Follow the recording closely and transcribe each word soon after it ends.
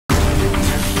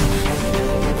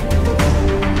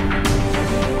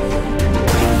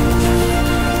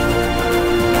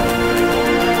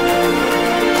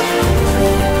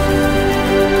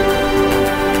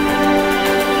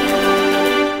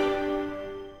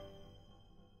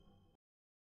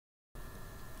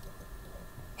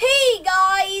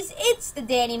It's the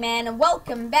Danny Man, and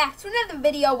welcome back to another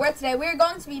video where today we're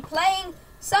going to be playing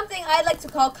something I'd like to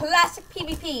call Classic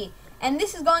PvP. And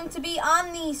this is going to be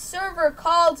on the server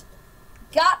called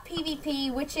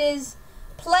GotPvP, which is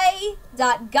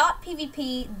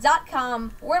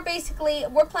play.gotpvp.com. We're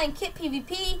playing Kit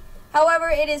PvP.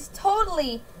 However, it is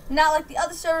totally not like the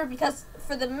other server because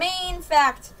for the main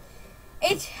fact,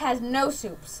 it has no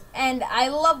soups. And I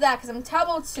love that because I'm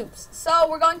terrible with soups. So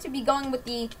we're going to be going with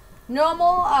the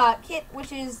normal kit,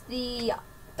 which is the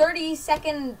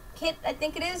 30-second kit, I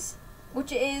think it is,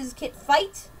 which is Kit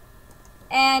Fight,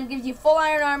 and gives you full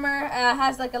iron armor,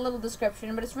 has like a little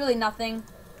description, but it's really nothing.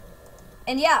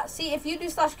 And yeah, see, if you do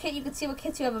 /kit, you can see what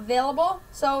kits you have available.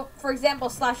 So, for example,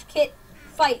 /kit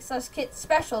fight, /kit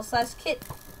special, /kit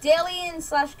daily, and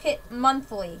 /kit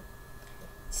monthly.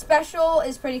 Special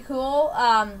is pretty cool.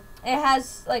 It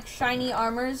has like shiny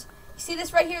armors. You see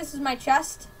this right here? This is my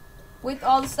chest with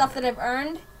all the stuff that I've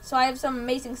earned. So I have some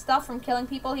amazing stuff from killing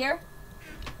people here.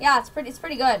 Yeah, it's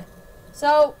pretty good.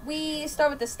 So we start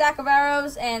with the stack of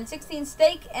arrows and 16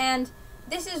 steak, and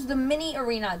this is the mini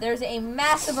arena. There's a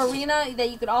massive arena that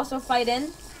you could also fight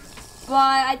in, but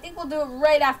I think we'll do it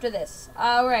right after this.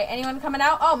 Alright, anyone coming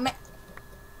out? Oh, man.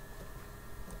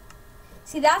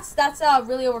 See, that's a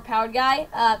really overpowered guy.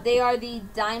 They are the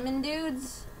diamond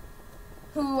dudes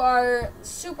who are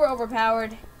super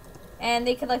overpowered. And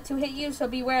they could like two-hit you, so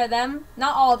beware of them.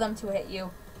 Not all of them two-hit you.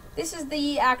 This is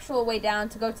the actual way down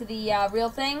to go to the real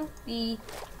thing. The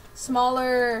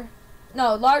larger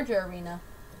arena.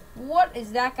 What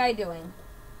is that guy doing?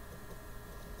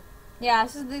 Yeah,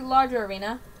 this is the larger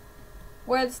arena.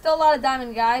 Where there's still a lot of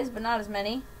diamond guys, but not as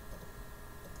many.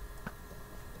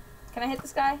 Can I hit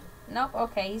this guy? Nope,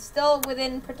 okay. He's still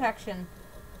within protection.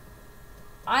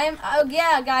 Oh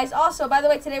yeah, guys. Also, by the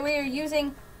way, today we are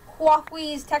using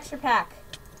Huawei's texture pack,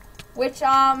 which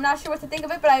I'm not sure what to think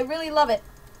of it, but I really love it.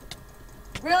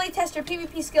 Really test your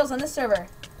PvP skills on this server.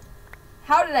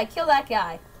 How did I kill that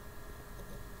guy?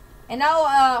 And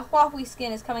now Huawei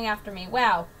skin is coming after me.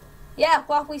 Wow. Yeah,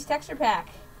 Huawei's texture pack.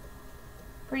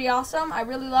 Pretty awesome. I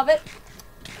really love it.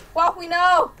 Huawei,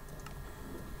 no!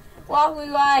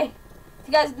 Huawei, why? If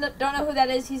you guys don't know who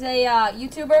that is, he's a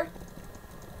YouTuber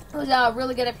who's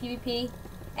really good at PvP.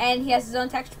 And he has his own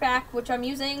texture pack, which I'm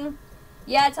using.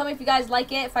 Yeah, tell me if you guys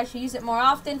like it, if I should use it more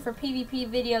often for PvP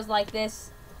videos like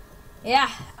this. Yeah,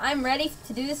 I'm ready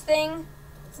to do this thing.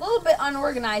 It's a little bit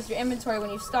unorganized, your inventory,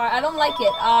 when you start. I don't like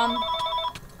it.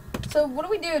 So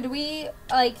what do? Do we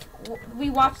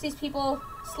watch these people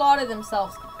slaughter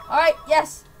themselves? Alright,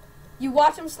 yes. You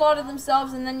watch them slaughter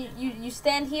themselves, and then you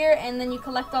stand here, and then you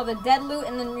collect all the dead loot,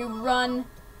 and then you run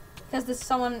because there's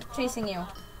someone chasing you.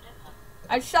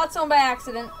 I shot someone by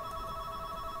accident.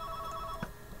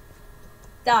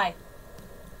 Die.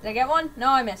 Did I get one? No,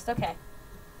 I missed. Okay.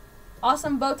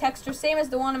 Awesome bow texture. Same as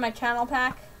the one in my channel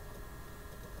pack.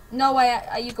 No way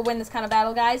you could win this kind of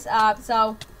battle, guys.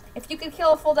 So, if you could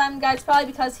kill a full diamond guy, it's probably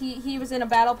because he was in a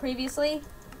battle previously.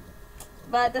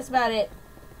 But that's about it.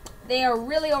 They are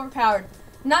really overpowered.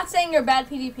 Not saying you're a bad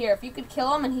PvPer. If you could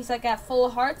kill him and he's like at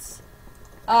full hearts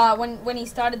when he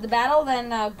started the battle,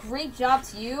 then great job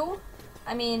to you.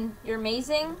 I mean, you're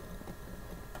amazing.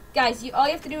 Guys, all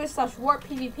you have to do is /warp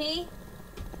PvP,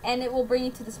 and it will bring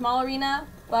you to the small arena,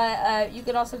 but you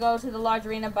could also go to the large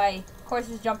arena by, of course,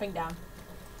 just jumping down.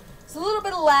 It's a little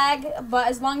bit of lag, but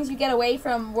as long as you get away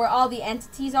from where all the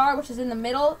entities are, which is in the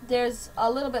middle, there's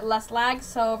a little bit less lag,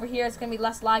 so over here it's going to be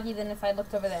less laggy than if I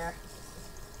looked over there.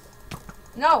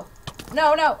 No!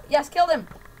 No, no! Yes, killed him!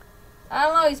 I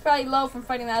don't know, he's probably low from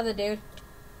fighting the other dude.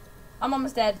 I'm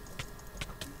almost dead.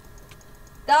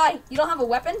 Die! You don't have a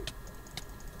weapon?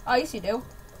 Oh, yes you do.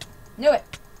 Knew it.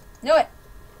 Knew it.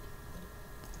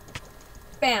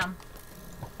 Bam.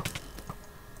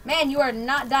 Man, you are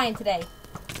not dying today.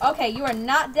 Okay, you are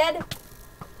not dead.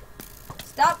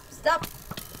 Stop, stop,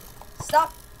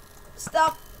 stop,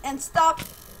 stop, and stop.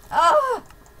 Ah!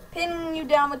 Pinning you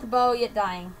down with the bow, yet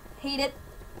dying. Hate it.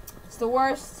 It's the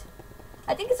worst.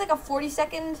 I think it's like a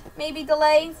 40-second maybe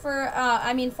delay for,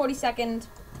 40-second...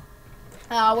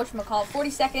 whatchamacallit,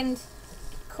 40-second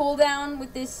cooldown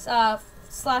with this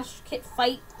 /kit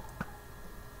fight.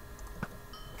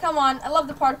 Come on, I love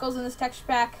the particles in this texture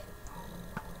pack.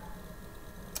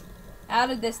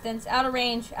 Out of distance, out of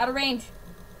range, out of range.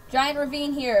 Giant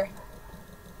ravine here.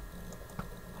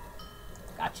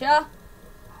 Gotcha.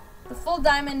 The full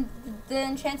diamond, the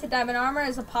enchanted diamond armor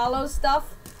is Apollo's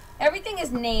stuff. Everything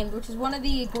is named, which is one of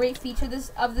the great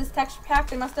features of this texture pack.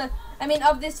 They must have,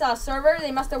 of this server,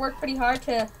 they must have worked pretty hard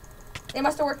to.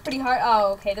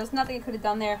 Oh, okay. There was nothing I could have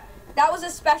done there. That was a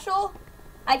special.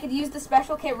 I could use the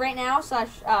special kit right now.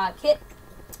 /kit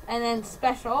and then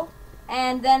special,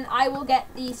 and then I will get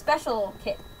the special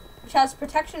kit, which has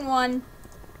protection 1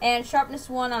 and sharpness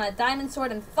 1 on a diamond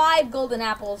sword and 5 golden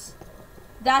apples.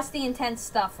 That's the intense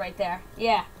stuff right there.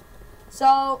 Yeah.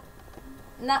 So,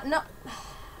 no.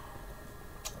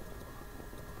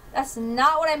 That's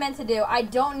not what I meant to do. I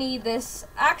don't need this.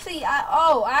 Actually,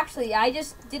 I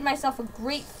just did myself a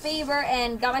great favor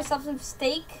and got myself some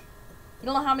steak. You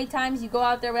don't know how many times you go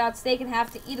out there without steak and have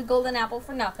to eat a golden apple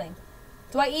for nothing.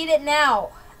 Do I eat it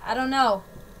now? I don't know.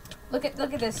 Look at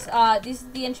this. This is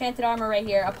the enchanted armor right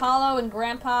here. Apollo and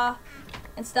Grandpa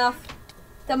and stuff.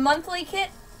 The monthly kit,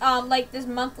 like this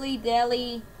monthly,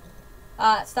 daily,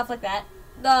 stuff like that.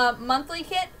 The monthly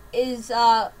kit is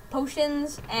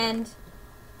potions and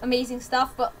amazing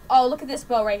stuff, but oh, look at this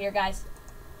bow right here, guys.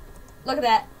 Look at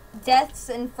that. Death's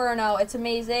Inferno. It's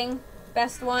amazing.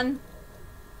 Best one.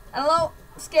 I don't know.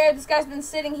 I'm scared. This guy's been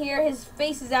sitting here. His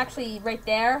face is actually right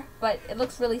there, but it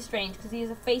looks really strange because he has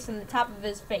a face on the top of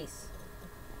his face.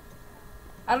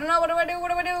 I don't know. What do I do?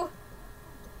 What do I do?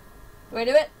 Do I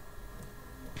do it?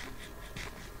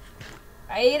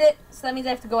 I ate it, so that means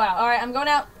I have to go out. Alright, I'm going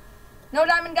out. No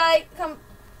diamond guy, come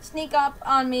sneak up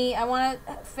on me. I want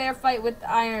a fair fight with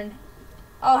iron.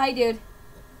 Oh, hi, dude.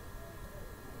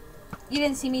 You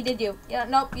didn't see me, did you? Yeah,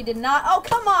 nope, you did not. Oh,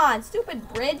 come on,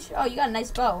 stupid bridge. Oh, you got a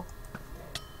nice bow.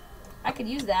 I could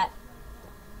use that.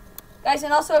 Guys,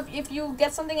 and also, if you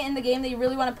get something in the game that you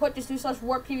really want to put, just do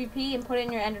 /warp PvP and put it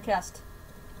in your ender chest.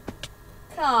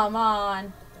 Come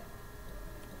on.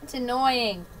 It's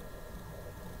annoying.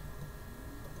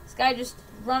 This guy just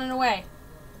running away.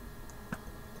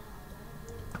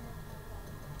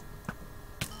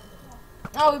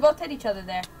 Oh, we both hit each other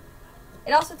there.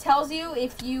 It also tells you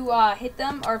if you hit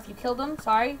them, or if you kill them,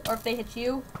 sorry, or if they hit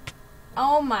you.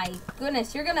 Oh my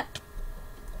goodness, you're gonna...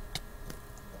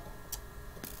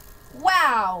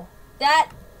 Wow!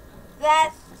 That...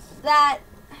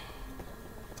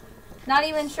 Not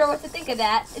even sure what to think of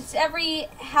that. It's every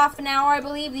half an hour, I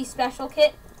believe, the special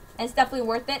kit, and it's definitely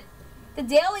worth it. The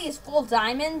daily is full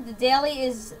diamond. The daily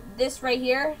is this right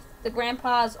here, the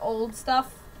Grandpa's old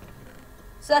stuff.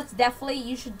 So that's definitely,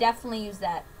 you should definitely use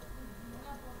that.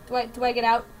 Do I get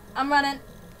out? I'm running.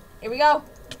 Here we go.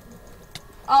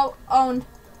 Oh, owned.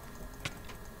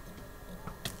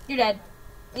 You're dead.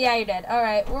 Yeah, you're dead.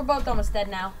 Alright, we're both almost dead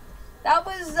now. That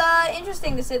was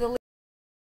interesting to say the least.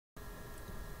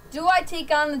 Do I take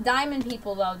on the diamond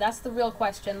people, though? That's the real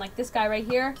question. Like this guy right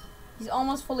here. He's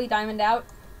almost fully diamond out.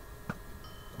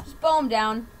 Just bow him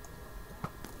down.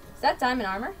 Is that diamond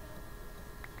armor?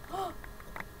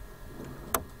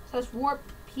 So it's warp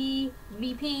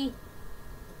PvP.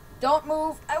 Don't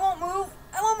move. I won't move.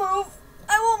 I won't move.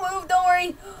 I won't move. Don't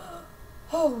worry.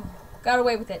 Oh, got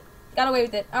away with it. Got away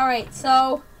with it. Alright,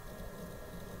 so...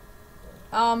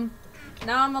 now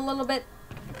I'm a little bit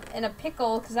in a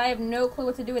pickle because I have no clue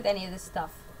what to do with any of this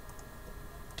stuff.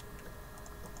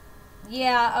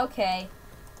 Yeah, okay.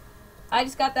 I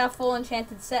just got that full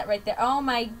enchanted set right there. Oh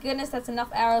my goodness, that's enough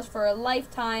arrows for a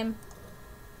lifetime.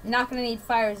 Not gonna need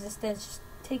fire resistance. Just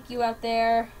take you out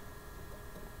there.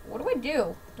 What do I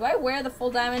do? Do I wear the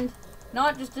full diamond? No,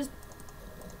 just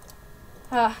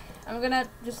I'm gonna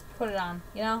just put it on,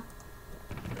 you know?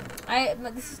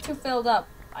 This is too filled up,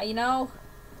 you know?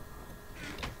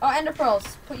 Oh, ender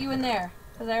pearls. Put you in there.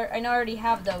 Because I know I already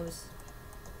have those.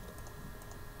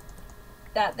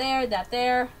 That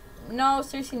there. No,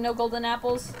 seriously, no golden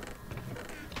apples.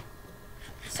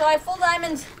 So I have full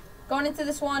diamonds going into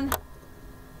this one.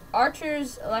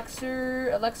 Archer's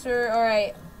elixir,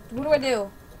 alright. What do I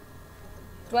do?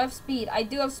 Do I have speed? I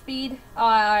do have speed.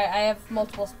 I have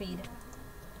multiple speed.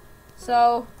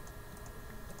 So,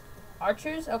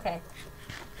 archers? Okay.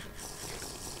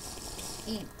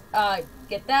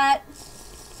 Get that.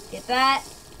 Get that.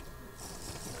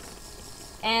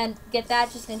 And get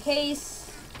that just in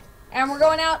case. And we're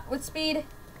going out with speed.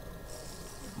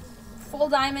 Full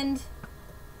diamond.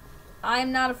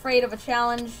 I'm not afraid of a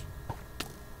challenge.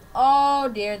 Oh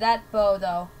dear, that bow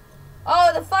though.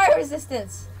 Oh, the fire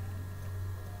resistance.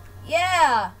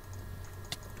 Yeah.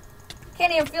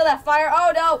 Can't even feel that fire.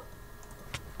 Oh no.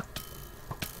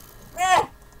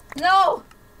 No.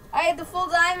 I had the full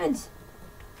diamond.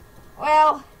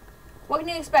 Well, what can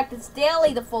you expect? It's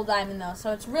daily the full diamond though,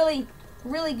 so it's really,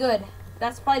 really good.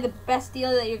 That's probably the best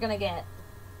deal that you're gonna get.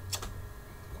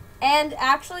 And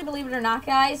actually, believe it or not,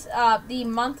 guys, the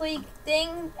monthly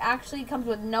thing actually comes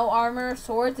with no armor,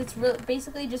 swords. It's really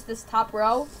basically just this top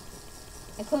row,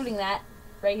 including that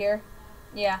right here.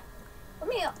 Yeah. Let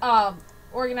me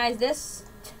organize this.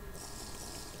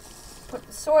 Put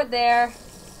the sword there.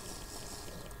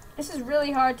 This is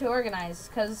really hard to organize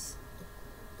because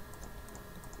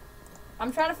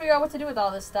I'm trying to figure out what to do with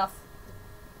all this stuff.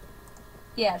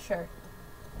 Yeah, sure.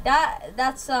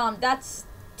 That's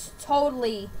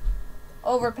totally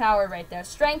overpowered right there.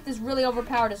 Strength is really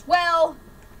overpowered as well.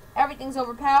 Everything's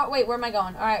overpowered. Wait, where am I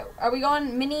going? All right, are we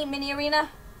going mini arena?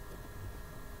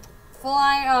 Full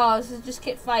iron. Oh, this is just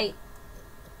kit fight.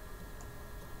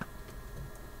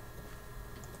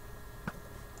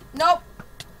 Nope.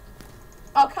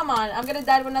 Oh, come on. I'm gonna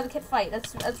die to another kit fight.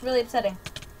 That's really upsetting.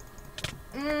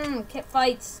 Kit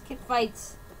fights. Kit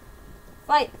fights.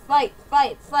 Fight.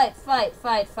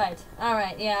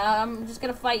 Alright, yeah, I'm just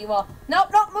gonna fight you all.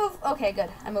 Nope, move. Okay, good.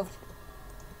 I moved.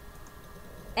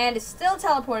 And it still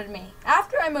teleported me.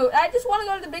 After I moved, I just want to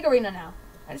go to the big arena now.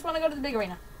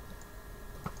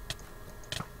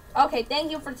 Okay,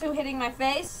 thank you for 2 hitting my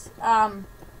face.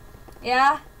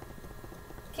 Yeah.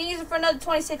 Can't use it for another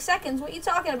 26 seconds. What are you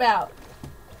talking about?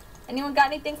 Anyone got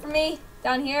anything for me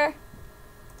down here?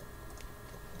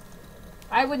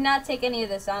 I would not take any of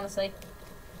this, honestly.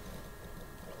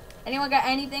 Anyone got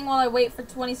anything while I wait for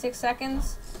 26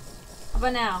 seconds? How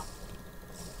about now?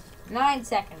 9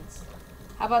 seconds.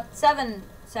 How about 7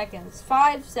 seconds?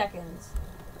 5 seconds.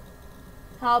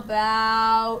 How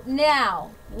about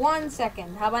now? 1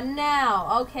 second. How about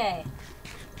now? Okay.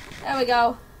 There we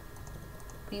go.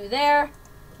 Be there.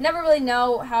 Never really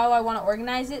know how I want to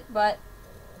organize it, but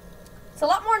it's a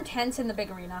lot more intense in the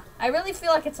big arena. I really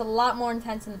feel like it's a lot more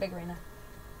intense in the big arena.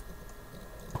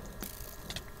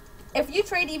 If you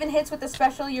trade even hits with the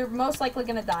special, you're most likely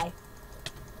going to die.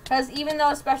 Because even though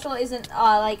a special isn't,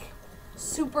 like,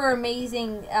 super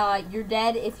amazing, you're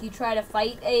dead if you try to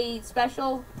fight a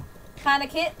special kind of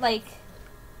kit. Like,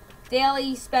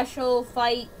 daily, special,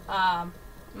 fight,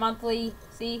 monthly,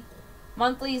 see?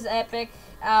 Monthly's epic,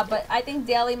 but I think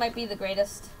daily might be the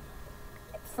greatest.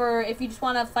 For if you just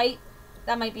want to fight,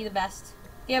 that might be the best.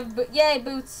 Yay,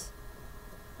 Boots.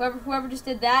 Whoever just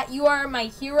did that, you are my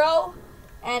hero.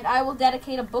 And I will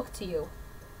dedicate a book to you.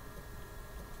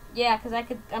 Yeah, because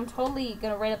I'm totally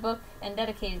going to write a book and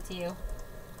dedicate it to you.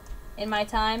 In my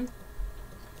time.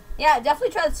 Yeah,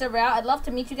 definitely try the server out. I'd love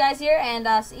to meet you guys here and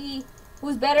see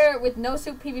who's better with no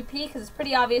suit PvP. Because it's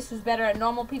pretty obvious who's better at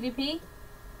normal PvP.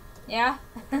 Yeah?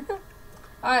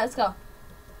 Alright, let's go.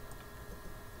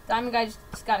 Diamond guy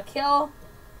just got a kill.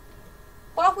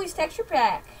 Waffly's texture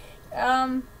pack.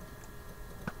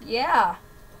 Yeah.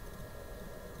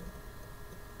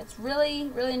 It's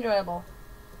really, really enjoyable.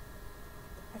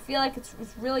 I feel like it's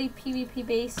really PvP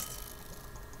based.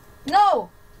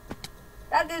 No!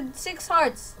 That did 6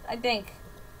 hearts, I think.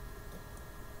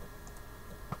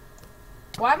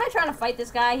 Why am I trying to fight this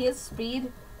guy? He has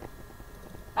speed.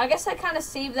 I guess I kind of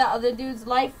saved that other dude's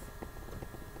life.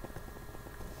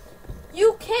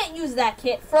 You can't use that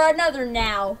kit for another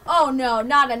now. Oh no,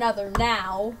 not another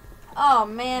now. Oh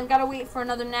man, gotta wait for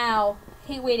another now.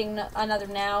 Hate waiting another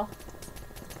now.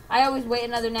 I always wait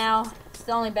another now. It's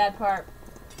the only bad part.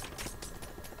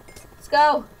 Let's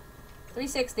go.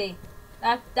 360.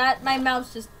 That my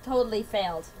mouse just totally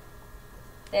failed.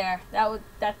 There.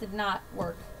 That did not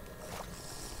work.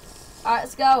 Alright,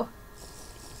 let's go.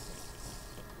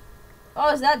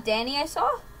 Oh, is that Danny I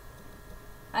saw?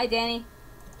 Hi, Danny.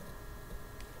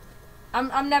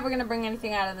 I'm never gonna bring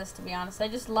anything out of this, to be honest. I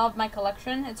just love my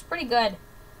collection. It's pretty good.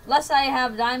 Unless I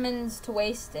have diamonds to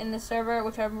waste in this server,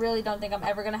 which I really don't think I'm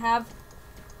ever going to have.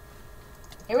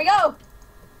 Here we go!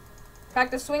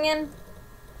 Practice swinging.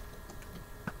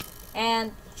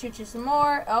 And shoot you some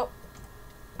more. Oh.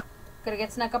 Gonna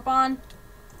get snuck up on.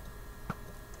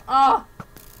 Oh!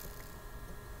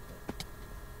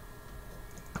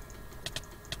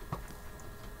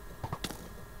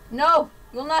 No!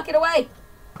 You'll knock it away!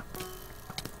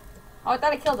 Oh, I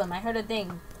thought I killed him. I heard a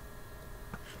ding.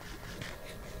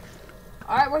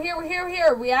 Alright, we're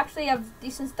here. We actually have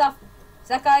decent stuff. Is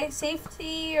that guy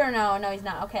safety or no? No, he's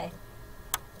not. Okay.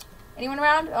 Anyone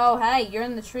around? Oh, hey, you're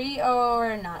in the tree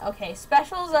or not? Okay,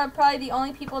 specials are probably the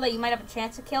only people that you might have a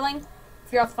chance of killing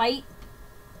if you're a fight.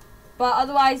 But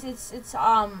otherwise, it's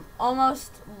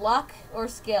almost luck or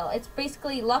skill. It's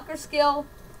basically luck or skill.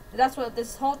 That's what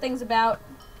this whole thing's about.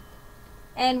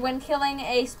 And when killing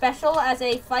a special as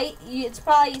a fight, it's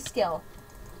probably skill.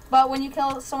 But when you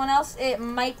kill someone else, it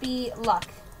might be luck.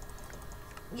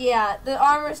 Yeah, the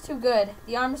armor's too good.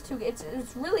 The armor's too good.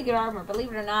 It's really good armor,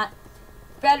 believe it or not.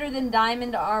 Better than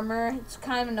diamond armor. It's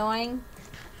kind of annoying.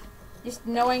 Just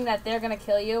knowing that they're going to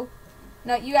kill you.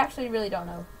 No, you actually really don't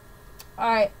know.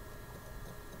 Alright.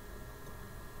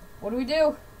 What do we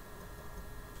do?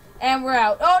 And we're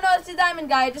out. Oh, no, it's the diamond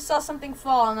guy. I just saw something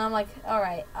fall, and I'm like,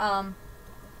 alright,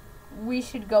 we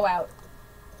should go out.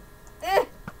 Ah!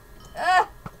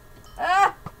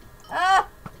 Ah! Ah!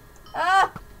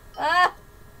 Ah! Ah!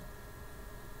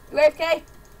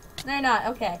 or not?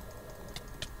 Okay.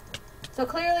 So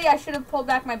clearly I should have pulled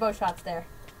back my bow shots there.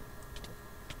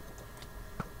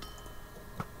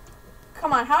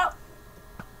 Come on, how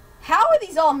are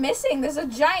these all missing? There's a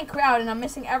giant crowd and I'm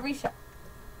missing every shot.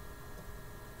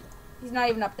 He's not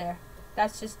even up there.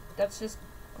 That's just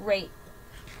great.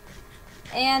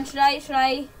 And should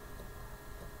I?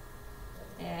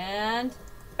 And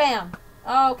bam.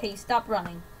 Okay, stop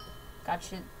running.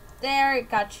 Got you there.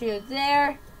 Got you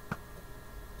there.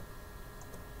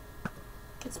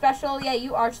 Kid special. Yeah,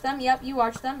 you arched them. Yep, you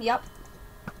arched them. Yep.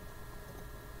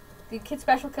 Did Kid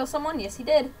special kill someone? Yes, he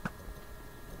did.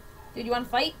 Dude, you want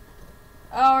to fight?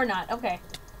 Oh, or not? Okay.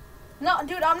 No,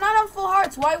 dude, I'm not on full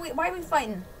hearts. Why are we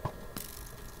fighting?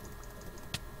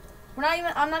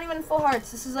 I'm not even in full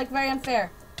hearts. This is like very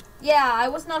unfair. Yeah, I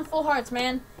wasn't on full hearts,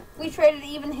 man. We traded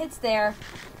even hits there.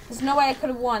 There's no way I could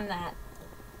have won that.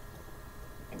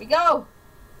 Here we go.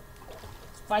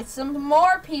 Let's fight some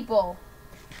more people.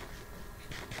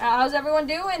 How's everyone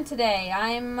doing today?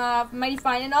 I'm mighty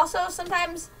fine. And also,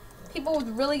 sometimes people with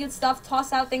really good stuff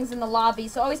toss out things in the lobby.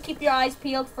 So always keep your eyes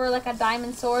peeled for like a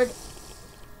diamond sword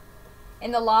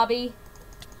in the lobby.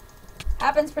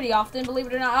 Happens pretty often, believe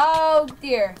it or not. Oh,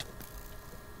 dear.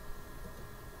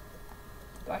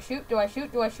 Do I shoot? Do I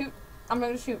shoot? Do I shoot? I'm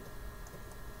going to shoot.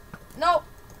 Nope.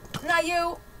 Not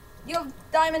you. You have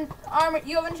diamond armor.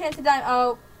 You have enchanted diamond.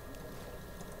 Oh.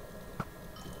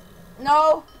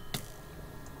 No.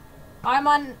 I'm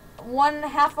on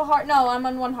half a heart. No, I'm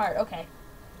on 1 heart. Okay.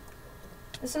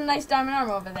 There's some nice diamond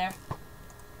armor over there.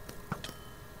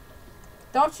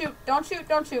 Don't shoot. Don't shoot.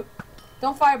 Don't shoot.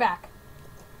 Don't fire back.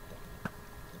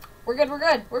 We're good. We're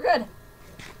good. We're good.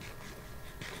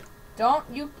 Don't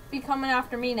you be coming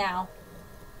after me now.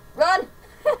 Run!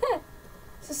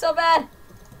 This is so bad.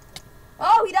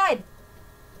 Oh, he died.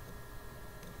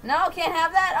 No, can't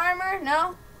have that armor.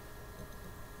 No.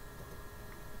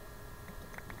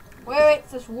 Wait.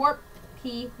 It's this warp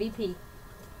PvP.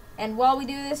 And while we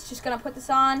do this, just gonna put this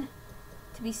on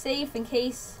to be safe in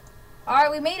case. Alright,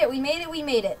 we made it. We made it. We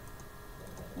made it.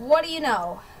 What do you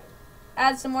know?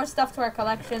 Add some more stuff to our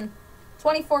collection.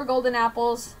 24 golden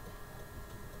apples.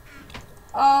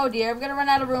 Oh dear, I'm gonna run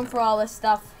out of room for all this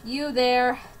stuff. You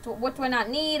there. What do I not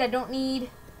need? I don't need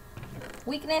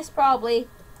weakness, probably.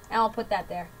 And I'll put that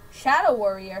there. Shadow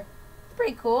Warrior.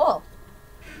 Pretty cool.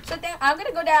 So I'm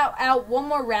gonna go out one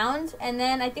more round, and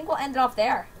then I think we'll end it off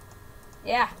there.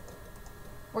 Yeah.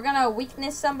 We're gonna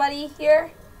weakness somebody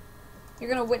here. You're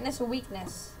gonna witness a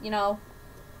weakness, you know.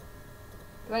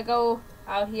 Do I go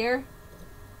out here?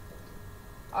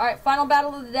 Alright, final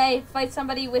battle of the day. Fight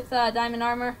somebody with diamond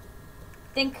armor.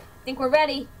 Think we're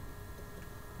ready.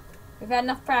 We've had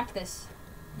enough practice.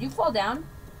 You fall down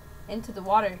into the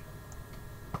water.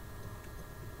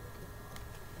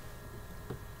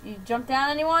 You jump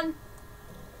down, anyone?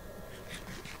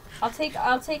 I'll take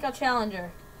a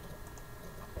challenger.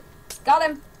 Got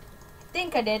him.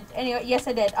 Think I did. Anyway, yes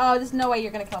I did. Oh, there's no way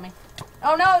you're gonna kill me.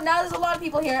 Oh no, now there's a lot of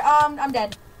people here. I'm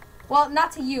dead. Well,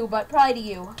 not to you, but probably to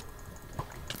you.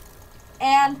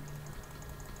 And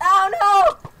oh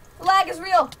no! The lag is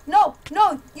real. No,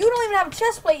 you don't even have a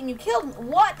chest plate and you killed me.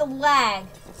 What? The lag.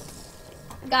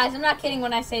 Guys, I'm not kidding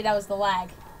when I say that was the lag.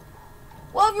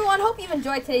 Well, everyone, hope you've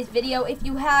enjoyed today's video. If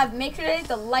you have, make sure to hit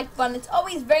the like button. It's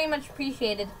always very much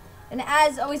appreciated. And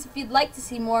as always, if you'd like to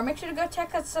see more, make sure to go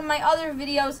check out some of my other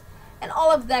videos and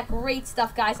all of that great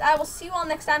stuff, guys. I will see you all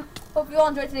next time. Hope you all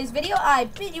enjoyed today's video. I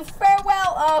bid you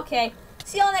farewell. Okay.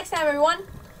 See you all next time, everyone.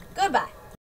 Goodbye.